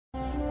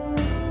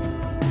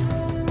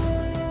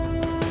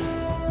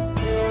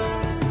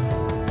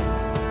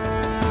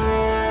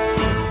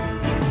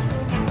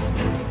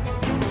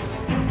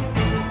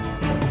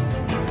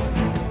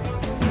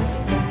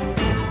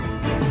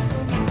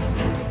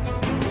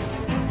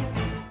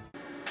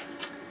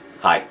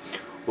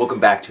Welcome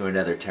back to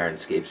another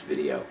TerranScapes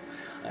video.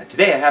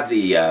 Today I have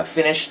the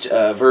finished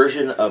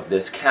version of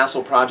this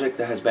castle project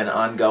that has been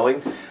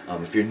ongoing.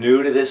 If you're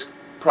new to this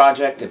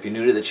project, if you're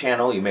new to the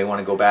channel, you may want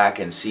to go back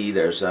and see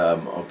there's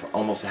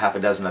almost a half a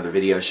dozen other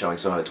videos showing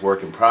some of its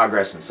work in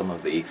progress and some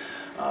of the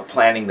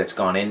planning that's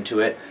gone into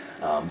it.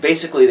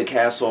 Basically the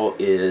castle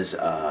is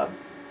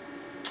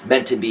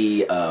meant to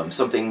be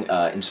something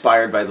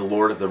inspired by the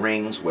Lord of the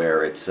Rings,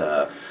 where it's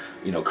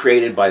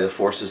created by the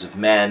forces of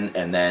men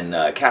and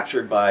then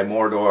captured by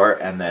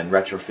Mordor and then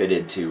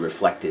retrofitted to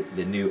reflect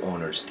the new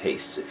owner's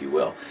tastes, if you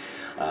will.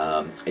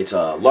 It's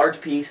a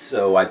large piece,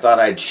 so I thought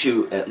I'd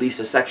shoot at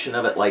least a section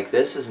of it like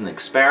this as an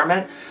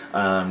experiment,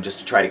 just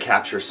to try to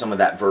capture some of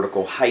that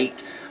vertical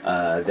height.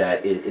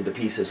 The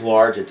piece is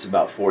large. It's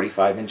about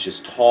 45 inches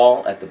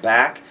tall at the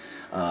back.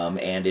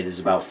 And it is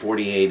about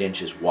 48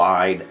 inches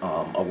wide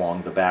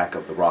along the back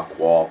of the rock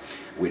wall,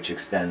 which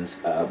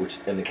extends,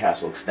 and the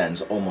castle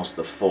extends almost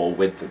the full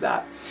width of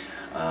that.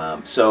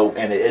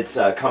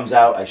 It comes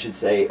out, I should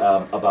say,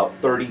 about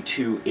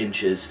 32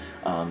 inches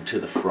to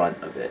the front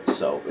of it.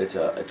 So it's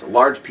a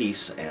large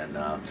piece, and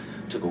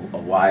took a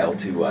while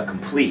to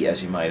complete,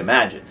 as you might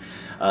imagine.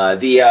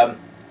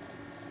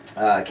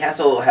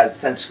 Castle has,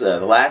 since the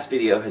last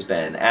video, has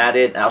been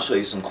added. I'll show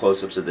you some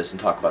close-ups of this and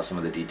talk about some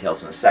of the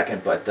details in a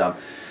second, but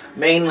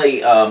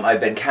mainly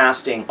I've been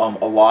casting a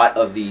lot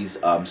of these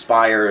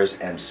spires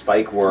and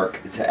spike work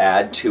to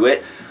add to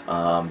it.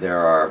 There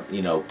are,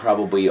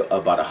 probably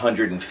about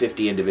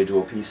 150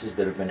 individual pieces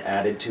that have been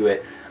added to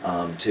it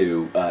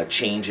to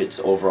change its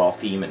overall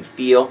theme and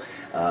feel.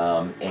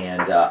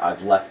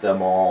 I've left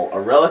them all a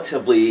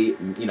relatively,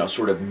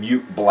 sort of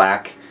mute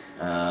black,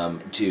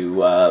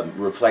 to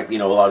reflect,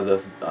 a lot of the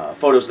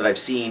photos that I've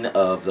seen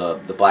of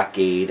the Black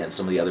Gate and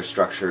some of the other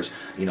structures.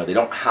 They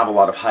don't have a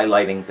lot of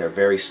highlighting. They're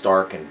very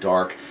stark and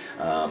dark.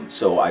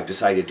 So I've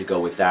decided to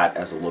go with that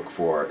as a look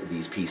for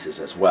these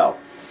pieces as well.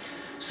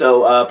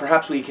 So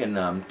perhaps we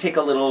can take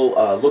a little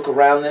look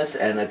around this,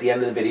 and at the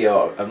end of the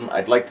video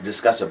I'd like to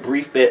discuss a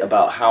brief bit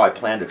about how I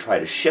plan to try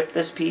to ship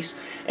this piece,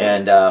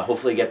 and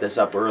hopefully get this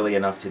up early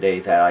enough today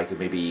that I could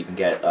maybe even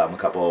get a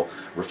couple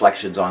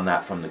reflections on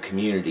that from the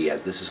community,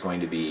 as this is going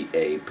to be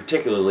a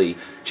particularly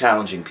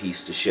challenging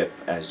piece to ship,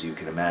 as you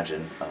can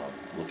imagine,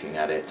 looking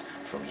at it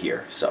from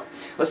here. So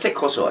let's take a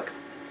closer look.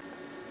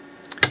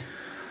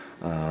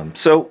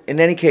 So in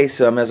any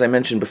case, as I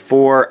mentioned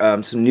before,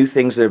 some new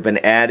things that have been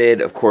added.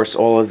 Of course,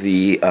 all of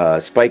the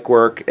spike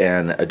work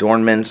and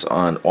adornments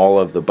on all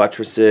of the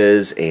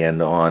buttresses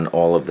and on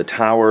all of the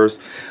towers.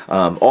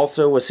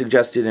 Also was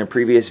suggested in a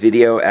previous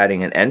video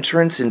adding an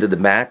entrance into the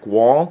back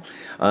wall.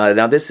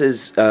 Now this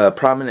is a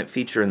prominent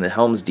feature in the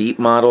Helm's Deep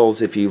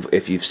models, if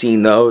you've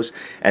seen those,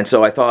 and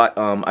so I thought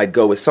I'd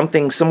go with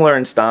something similar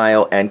in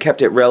style and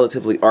kept it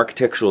relatively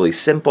architecturally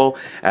simple,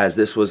 as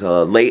this was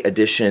a late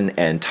addition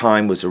and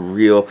time was a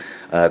real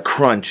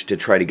crunch to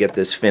try to get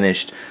this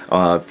finished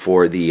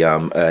for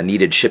the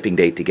needed shipping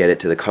date to get it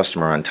to the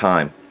customer on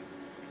time.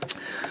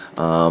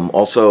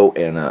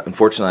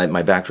 Unfortunately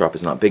my backdrop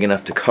is not big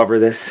enough to cover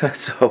this,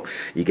 so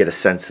you get a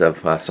sense of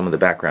some of the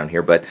background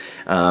here, but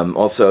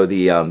also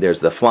there's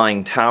the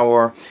flying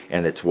tower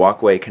and its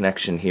walkway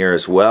connection here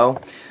as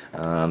well.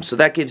 So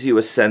that gives you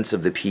a sense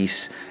of the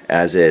piece,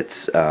 as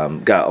it's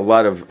got a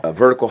lot of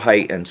vertical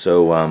height, and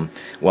so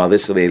while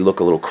this may look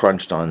a little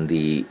crunched on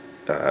the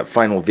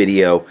final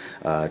video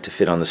to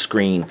fit on the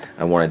screen,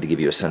 I wanted to give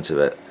you a sense of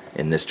it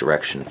in this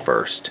direction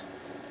first.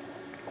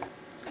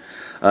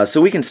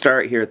 So we can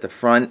start here at the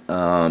front.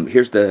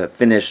 Here's the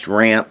finished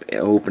ramp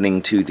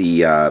opening to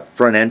the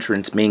front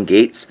entrance main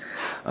gates.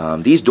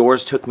 These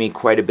doors took me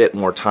quite a bit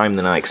more time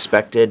than I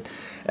expected,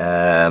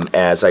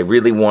 as I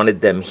really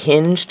wanted them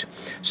hinged.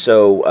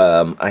 So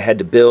I had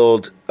to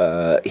build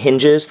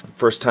hinges,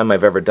 first time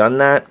I've ever done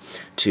that,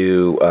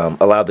 to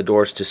allow the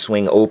doors to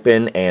swing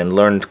open, and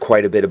learned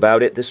quite a bit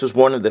about it. This was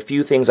one of the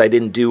few things I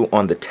didn't do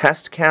on the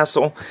test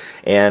castle,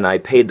 and I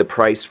paid the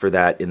price for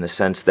that, in the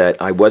sense that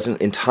I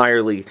wasn't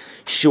entirely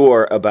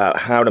sure about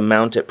how to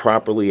mount it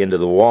properly into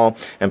the wall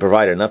and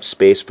provide enough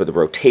space for the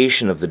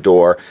rotation of the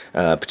door,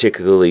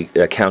 particularly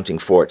accounting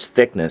for its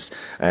thickness.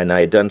 And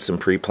I had done some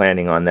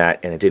pre-planning on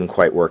that, and it didn't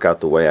quite work out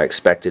the way I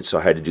expected, so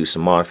I had to do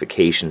some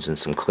modifications and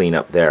some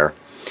cleanup there.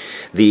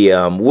 The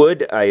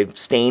wood I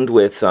stained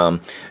with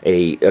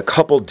a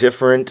couple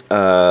different,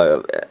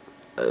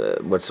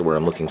 what's the word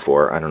I'm looking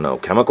for? I don't know,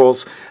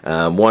 chemicals.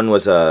 One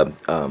was a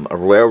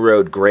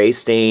railroad gray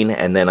stain,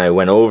 and then I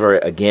went over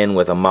it again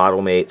with a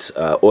Model Mates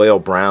oil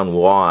brown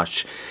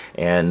wash,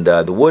 and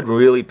the wood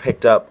really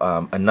picked up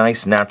a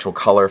nice natural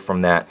color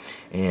from that,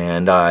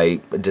 and I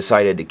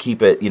decided to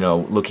keep it,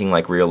 looking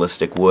like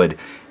realistic wood,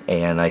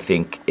 and I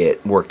think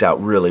it worked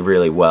out really,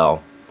 really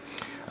well.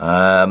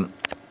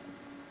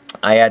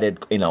 I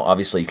added,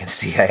 obviously you can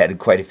see I added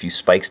quite a few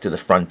spikes to the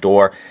front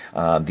door.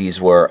 These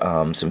were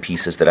some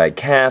pieces that I'd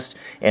cast,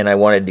 and I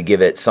wanted to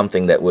give it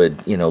something that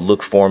would,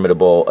 look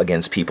formidable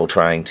against people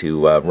trying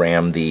to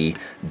ram the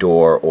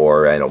door,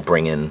 or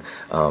bring in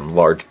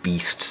large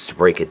beasts to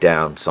break it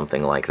down,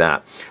 something like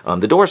that.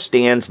 The door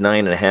stands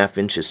 9.5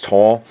 inches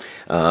tall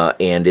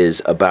and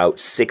is about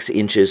 6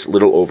 inches,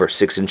 little over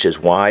 6 inches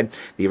wide.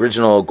 The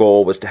original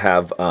goal was to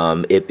have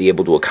it be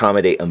able to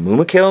accommodate a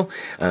Mumakil,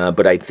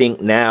 but I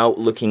think now,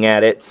 looking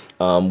at it,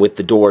 with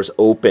the doors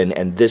open,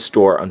 and this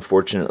door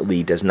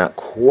unfortunately does not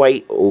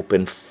quite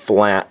open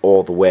flat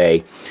all the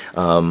way.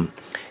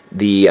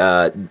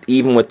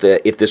 Even with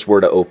if this were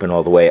to open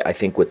all the way, I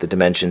think with the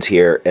dimensions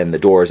here and the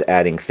doors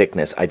adding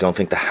thickness, I don't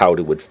think the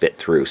howdah would fit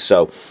through.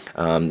 So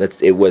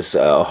it was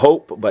a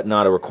hope, but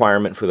not a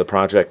requirement for the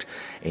project,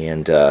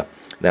 and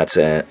that's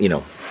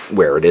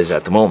where it is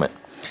at the moment.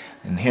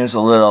 And here's a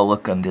little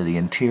look under the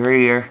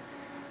interior,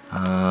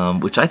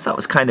 which I thought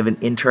was kind of an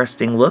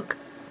interesting look.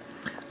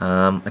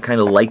 I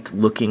kind of liked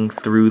looking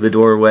through the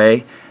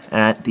doorway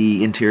at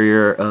the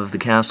interior of the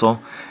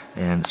castle,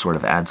 and sort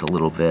of adds a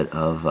little bit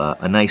of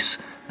a nice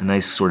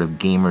sort of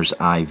gamer's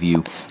eye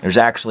view. There's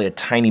actually a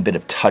tiny bit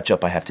of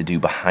touch-up I have to do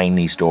behind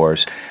these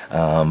doors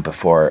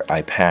before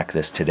I pack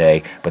this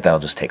today, but that'll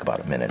just take about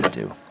a minute to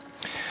do.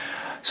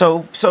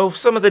 So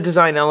some of the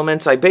design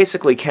elements, I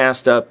basically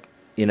cast up,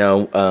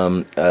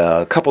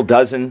 a couple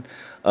dozen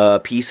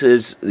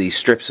pieces, these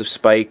strips of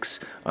spikes,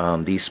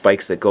 these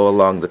spikes that go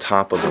along the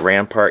top of the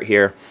rampart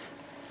here,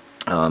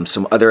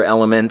 some other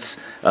elements,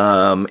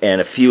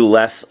 and a few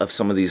less of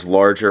some of these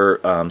larger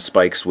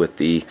spikes with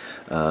the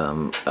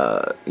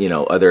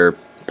other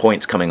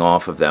points coming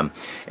off of them.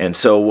 And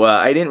so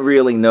I didn't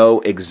really know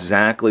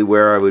exactly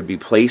where I would be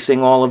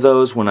placing all of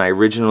those when I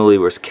originally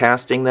was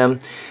casting them.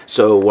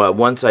 So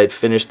once I'd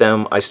finished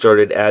them, I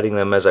started adding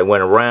them as I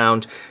went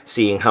around,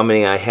 seeing how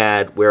many I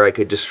had, where I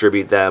could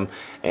distribute them,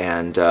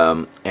 and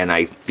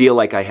I feel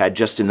like I had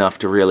just enough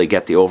to really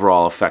get the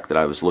overall effect that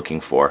I was looking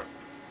for.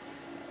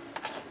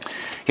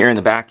 Here in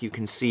the back you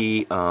can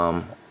see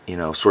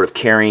sort of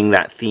carrying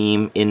that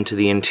theme into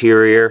the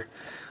interior.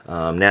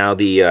 Now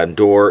the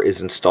door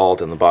is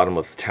installed in the bottom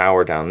of the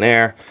tower down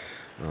there.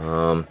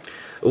 A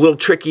little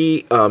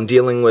tricky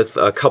dealing with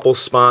a couple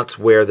spots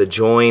where the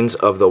joins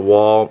of the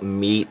wall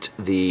meet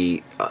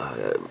the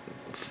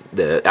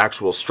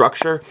actual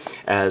structure,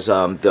 as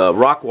the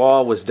rock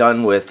wall was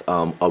done with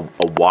a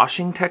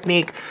washing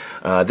technique.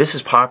 This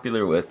is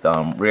popular with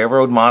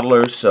railroad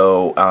modelers,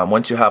 so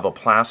once you have a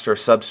plaster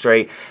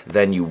substrate,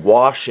 then you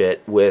wash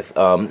it with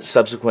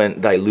subsequent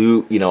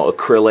dilute,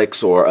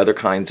 acrylics or other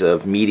kinds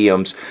of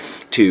mediums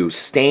to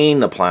stain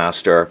the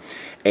plaster,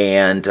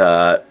 and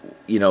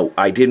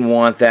I didn't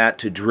want that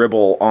to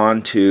dribble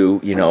onto,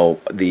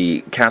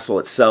 the castle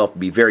itself. It'd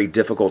be very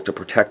difficult to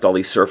protect all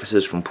these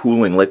surfaces from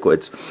pooling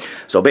liquids.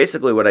 So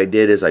basically what I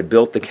did is I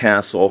built the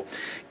castle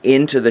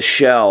into the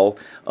shell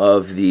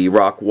of the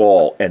rock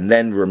wall and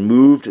then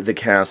removed the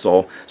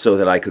castle so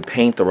that I could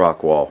paint the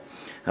rock wall.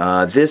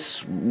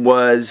 This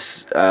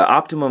was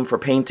optimum for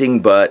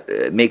painting, but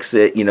it makes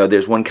it,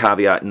 there's one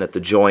caveat in that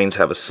the joins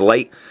have a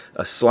slight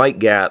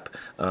gap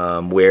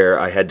where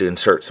I had to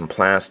insert some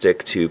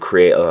plastic to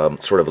create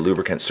sort of a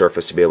lubricant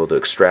surface to be able to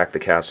extract the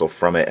castle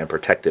from it and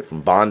protect it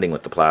from bonding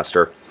with the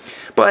plaster.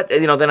 But,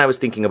 then I was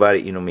thinking about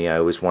it, me, I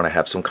always want to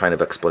have some kind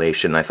of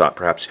explanation. I thought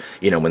perhaps,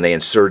 when they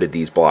inserted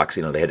these blocks,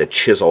 they had to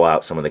chisel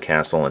out some of the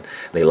castle, and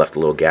they left a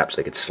little gap so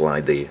they could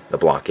slide the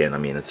block in. I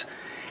mean, it's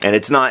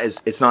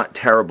not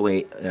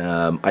terribly,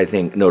 I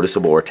think,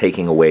 noticeable or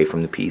taking away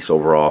from the piece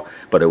overall,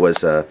 but it was,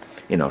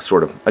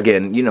 sort of,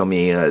 again,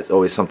 me, it's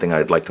always something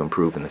I'd like to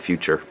improve in the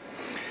future.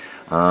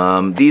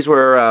 These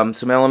were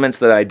some elements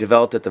that I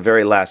developed at the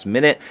very last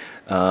minute,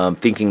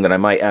 thinking that I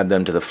might add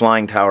them to the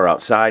flying tower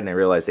outside, and I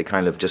realized they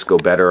kind of just go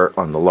better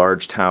on the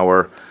large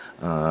tower,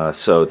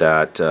 so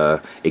that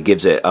it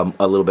gives it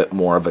a little bit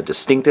more of a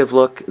distinctive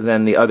look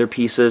than the other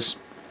pieces.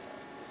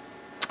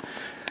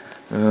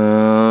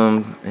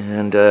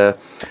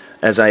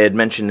 As I had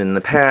mentioned in the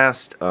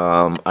past,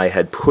 I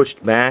had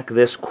pushed back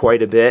this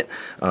quite a bit,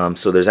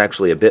 so there's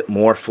actually a bit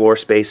more floor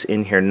space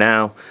in here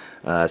now.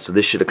 So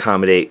this should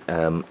accommodate,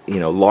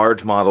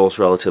 large models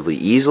relatively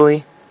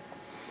easily,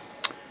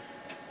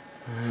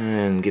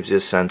 and gives you a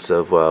sense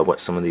of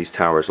what some of these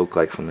towers look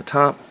like from the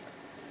top.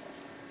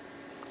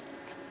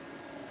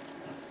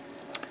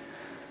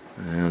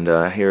 And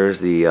here's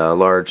the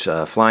large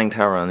flying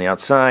tower on the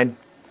outside.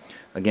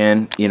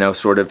 Again,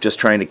 sort of just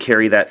trying to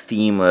carry that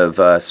theme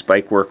of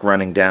spike work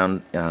running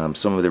down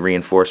some of the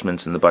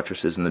reinforcements and the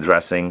buttresses and the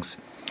dressings.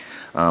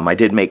 I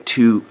did make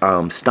two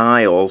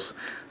styles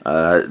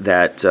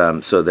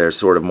so there's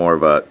sort of more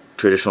of a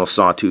traditional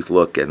sawtooth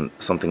look and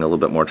something a little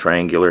bit more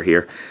triangular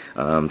here.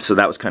 So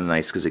that was kind of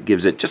nice because it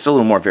gives it just a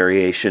little more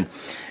variation,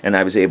 and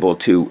I was able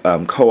to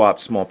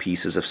co-opt small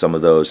pieces of some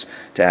of those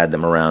to add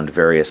them around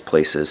various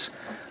places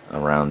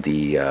around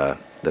the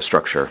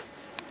structure.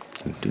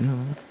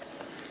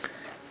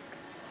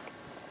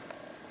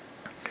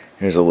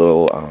 Here's a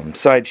little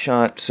side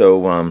shot.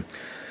 So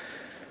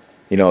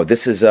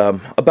This is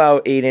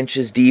about 8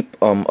 inches deep,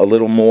 a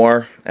little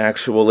more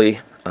actually,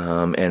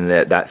 and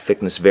that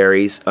thickness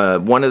varies.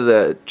 One of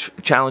the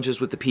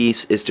challenges with the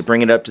piece is to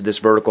bring it up to this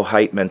vertical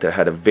height meant that it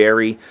had a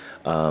very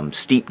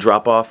steep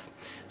drop-off,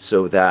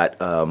 so that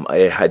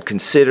I had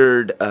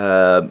considered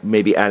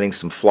maybe adding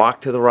some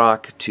flock to the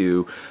rock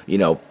to,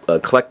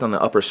 collect on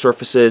the upper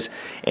surfaces,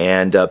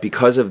 and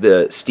because of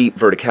the steep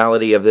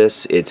verticality of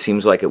this, it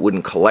seems like it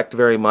wouldn't collect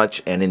very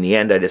much, and in the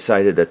end I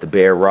decided that the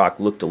bare rock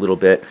looked a little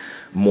bit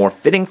more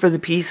fitting for the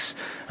piece,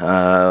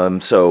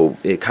 so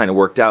it kind of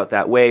worked out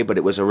that way, but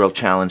it was a real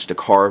challenge to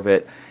carve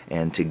it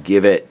and to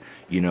give it,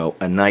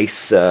 a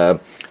nice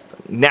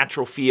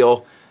natural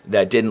feel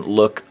that didn't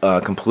look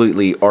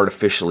completely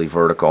artificially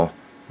vertical.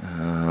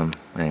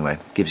 Anyway,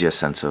 gives you a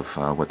sense of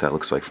what that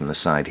looks like from the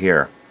side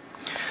here.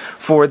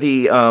 For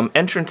the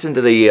entrance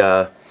into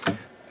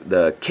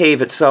the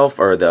cave itself,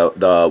 or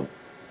the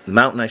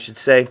mountain I should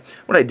say,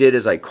 what I did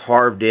is I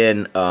carved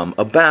in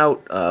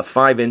about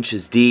 5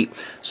 inches deep,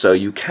 so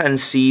you can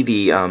see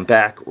the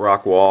back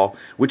rock wall,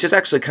 which is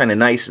actually kind of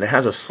nice, and it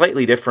has a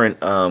slightly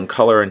different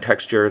color and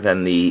texture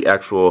than the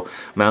actual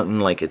mountain,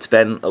 like it's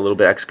been a little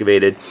bit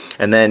excavated.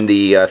 And then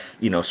the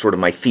sort of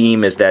my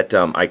theme is that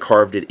I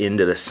carved it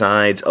into the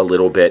sides a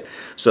little bit,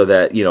 so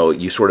that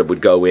you sort of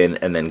would go in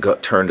and then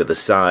turn to the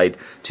side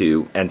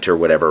to enter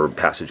whatever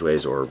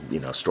passageways or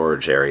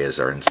storage areas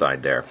are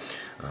inside there.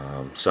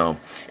 So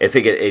I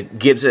think it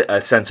gives it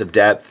a sense of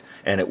depth,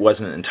 and it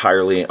wasn't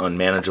entirely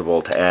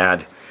unmanageable to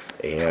add,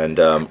 and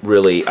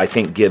really I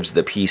think gives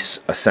the piece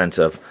a sense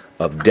of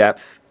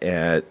depth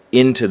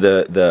into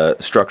the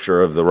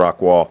structure of the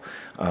rock wall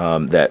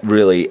that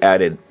really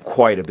added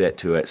quite a bit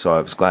to it, so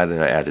I was glad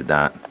that I added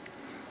that.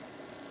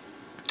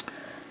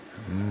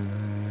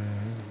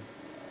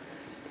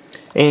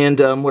 And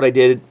what I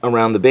did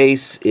around the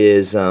base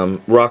is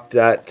rocked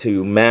that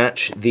to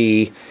match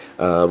the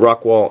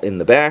rock wall in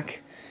the back.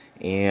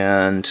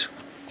 And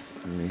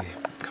let me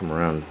come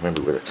around,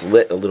 remember where it's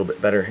lit a little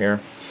bit better here.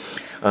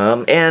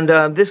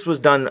 This was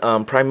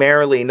done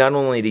primarily not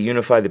only to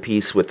unify the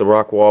piece with the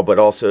rock wall, but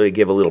also to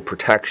give a little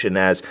protection,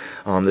 as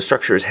the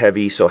structure is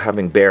heavy, so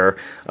having bare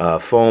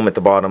foam at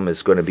the bottom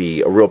is going to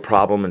be a real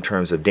problem in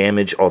terms of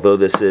damage. Although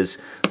this is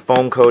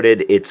foam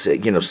coated, it's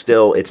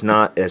still it's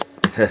not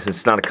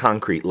a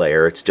concrete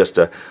layer, it's just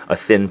a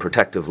thin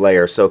protective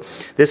layer. So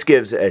this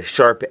gives a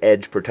sharp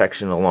edge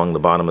protection along the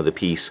bottom of the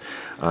piece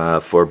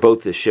for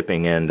both the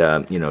shipping and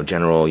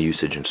general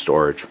usage and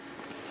storage.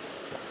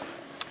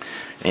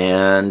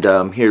 And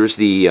here's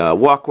the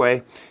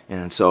walkway,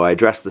 and so I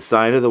addressed the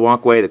side of the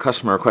walkway. The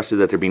customer requested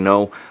that there be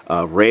no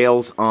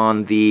rails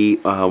on the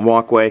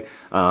walkway,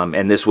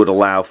 and this would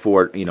allow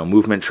for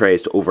movement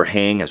trays to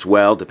overhang as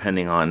well,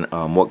 depending on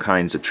what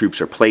kinds of troops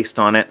are placed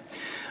on it.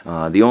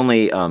 The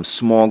only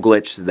small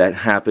glitch that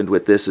happened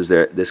with this is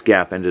that this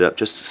gap ended up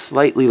just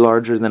slightly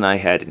larger than I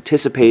had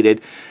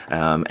anticipated,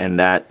 and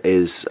that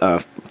is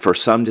for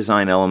some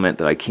design element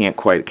that I can't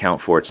quite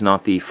account for. It's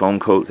not the foam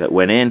coat that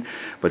went in,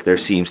 but there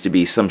seems to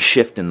be some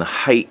shift in the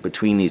height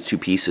between these two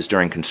pieces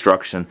during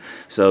construction,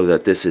 so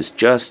that this is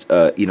just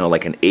like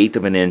 1/8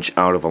 of an inch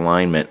out of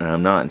alignment, and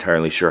I'm not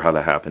entirely sure how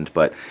that happened,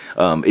 but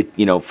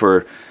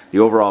for the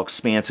overall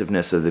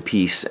expansiveness of the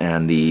piece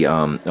and the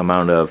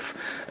amount of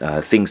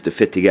things to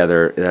fit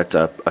together, that's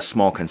a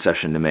small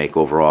concession to make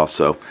overall,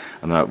 so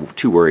I'm not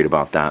too worried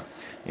about that.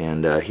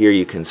 And here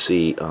you can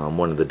see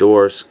one of the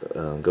doors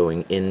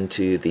going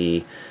into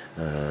the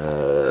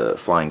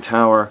flying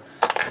tower,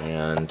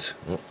 and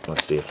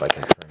let's see if I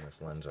can turn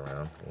this lens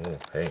around. Oh,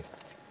 hey.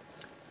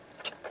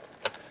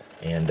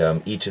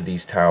 And each of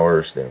these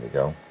towers, there we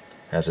go,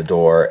 has a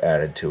door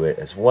added to it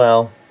as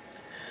well.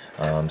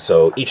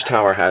 So each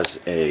tower has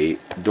a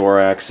door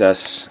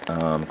access,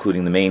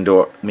 including the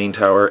main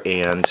tower,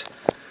 and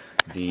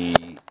the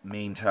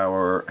main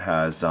tower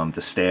has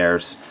the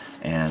stairs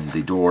and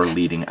the door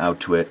leading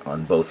out to it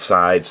on both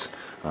sides.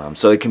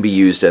 So it can be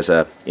used as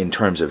in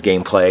terms of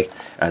gameplay,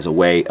 as a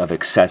way of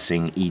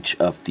accessing each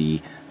of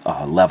the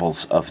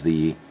levels of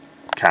the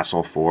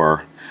castle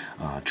for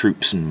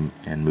troops and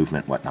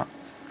movement, whatnot.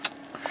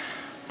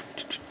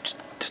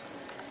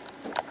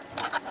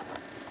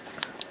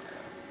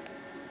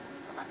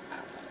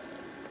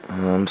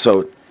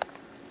 So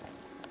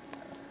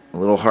a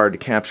little hard to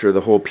capture the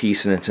whole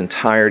piece in its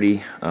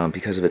entirety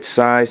because of its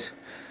size,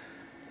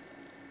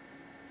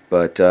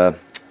 but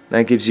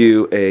that gives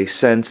you a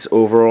sense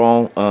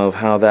overall of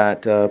how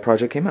that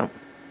project came out.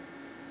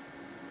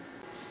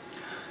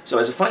 So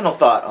as a final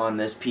thought on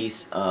this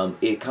piece,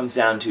 it comes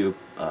down to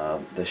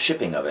the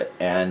shipping of it,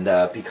 and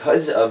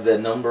because of the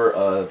number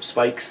of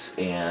spikes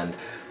and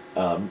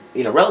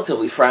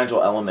relatively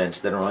fragile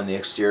elements that are on the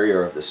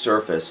exterior of the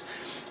surface,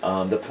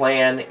 the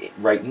plan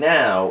right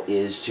now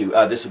is to,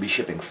 this will be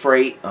shipping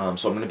freight, so I'm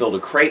going to build a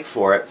crate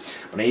for it,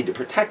 but I need to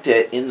protect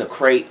it in the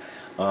crate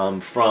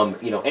from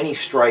any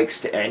strikes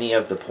to any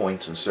of the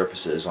points and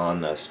surfaces on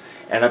this.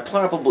 And I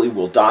probably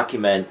will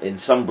document in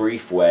some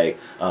brief way,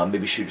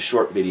 maybe shoot a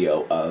short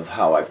video of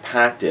how I've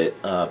packed it,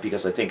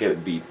 because I think it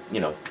would be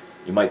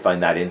you might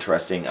find that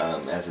interesting,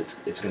 as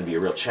it's going to be a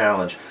real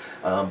challenge.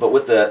 But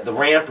with the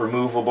ramp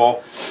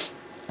removable,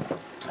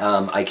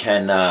 I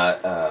can,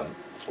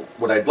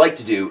 what I'd like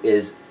to do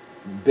is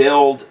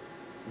build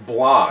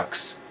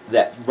blocks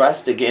that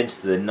rest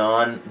against the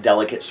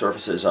non-delicate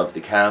surfaces of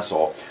the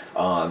castle.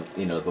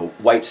 You know, the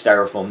white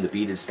styrofoam, the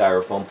beaded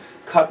styrofoam,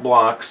 cut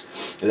blocks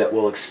that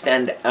will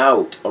extend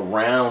out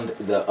around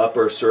the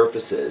upper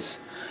surfaces,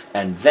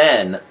 and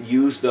then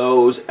use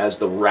those as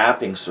the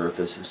wrapping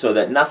surface so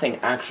that nothing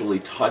actually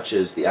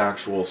touches the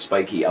actual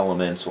spiky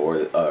elements or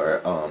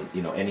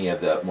you know, any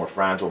of the more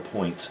fragile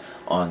points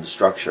on the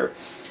structure.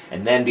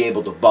 And then be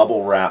able to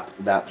bubble wrap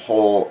that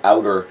whole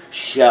outer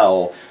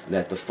shell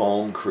that the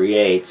foam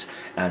creates,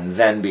 and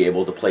then be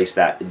able to place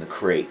that in the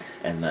crate,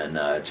 and then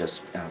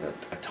just have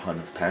a ton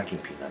of packing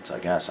peanuts, I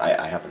guess.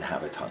 I happen to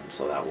have a ton,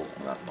 so that will,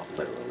 not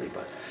literally,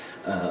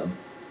 but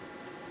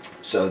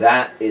so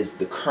that is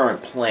the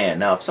current plan.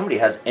 Now, if somebody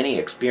has any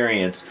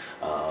experience,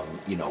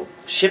 you know,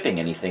 shipping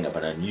anything of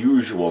an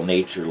unusual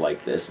nature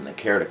like this, and they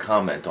care to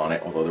comment on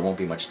it, although there won't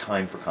be much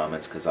time for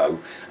comments because I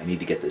need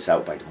to get this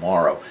out by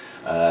tomorrow.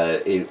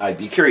 I'd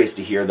be curious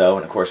to hear, though,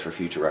 and of course for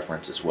future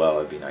reference as well,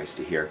 it'd be nice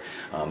to hear.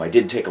 I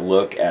did take a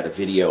look at a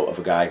video of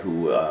a guy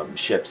who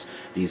ships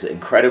these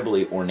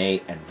incredibly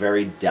ornate and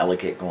very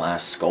delicate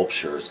glass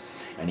sculptures,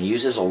 and he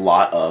uses a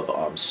lot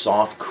of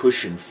soft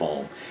cushion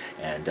foam,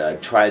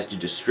 and tries to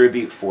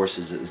distribute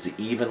forces as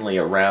evenly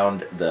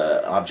around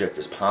the object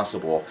as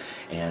possible,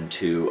 and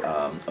to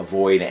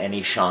avoid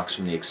any shocks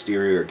from the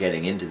exterior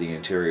getting into the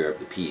interior of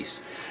the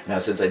piece. Now,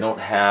 since I don't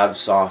have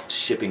soft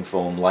shipping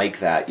foam like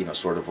that, you know,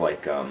 sort of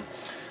like,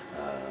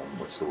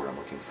 what's the word I'm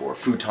looking for,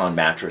 futon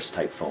mattress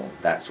type foam,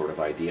 that sort of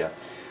idea,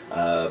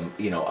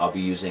 you know, I'll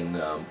be using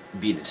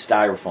beaded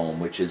styrofoam,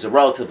 which is a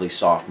relatively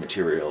soft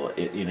material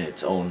in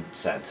its own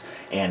sense.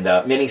 And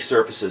many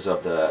surfaces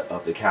of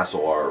the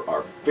castle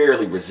are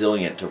fairly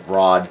resilient to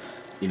broad,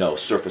 you know,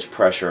 surface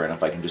pressure, and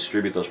if I can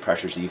distribute those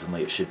pressures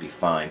evenly, it should be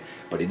fine.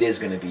 But it is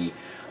going to be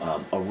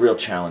a real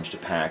challenge to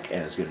pack,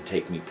 and it's going to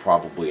take me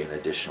probably an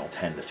additional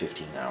 10 to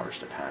 15 hours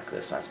to pack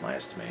this. That's my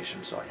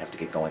estimation, so I have to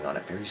get going on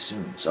it very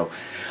soon. So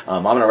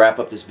I'm going to wrap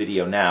up this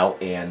video now,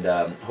 and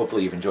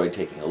hopefully you've enjoyed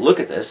taking a look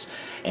at this.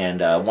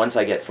 And once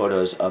I get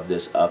photos of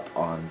this up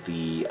on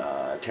the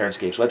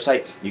TerranScapes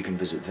website, you can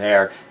visit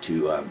there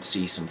to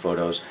see some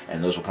photos,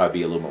 and those will probably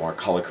be a little bit more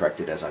color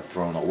corrected, as I've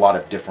thrown a lot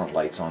of different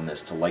lights on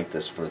this to light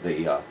this for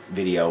the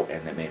video,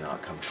 and it may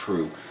not come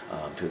true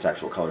to its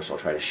actual color, so I'll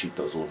try to shoot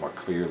those a little more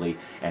clearly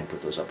and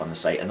put those up on the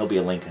site, and there'll be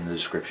a link in the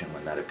description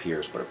when that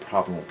appears, but it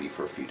probably won't be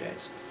for a few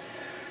days.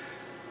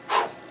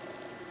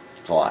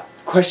 It's a lot.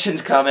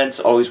 Questions,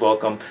 comments, always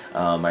welcome.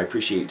 I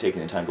appreciate you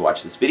taking the time to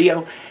watch this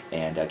video,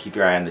 and keep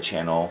your eye on the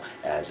channel,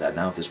 as now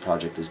that this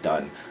project is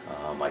done,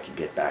 I can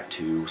get back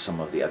to some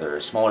of the other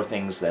smaller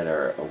things that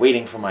are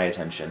waiting for my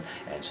attention,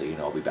 and so you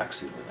know I'll be back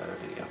soon with another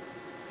video.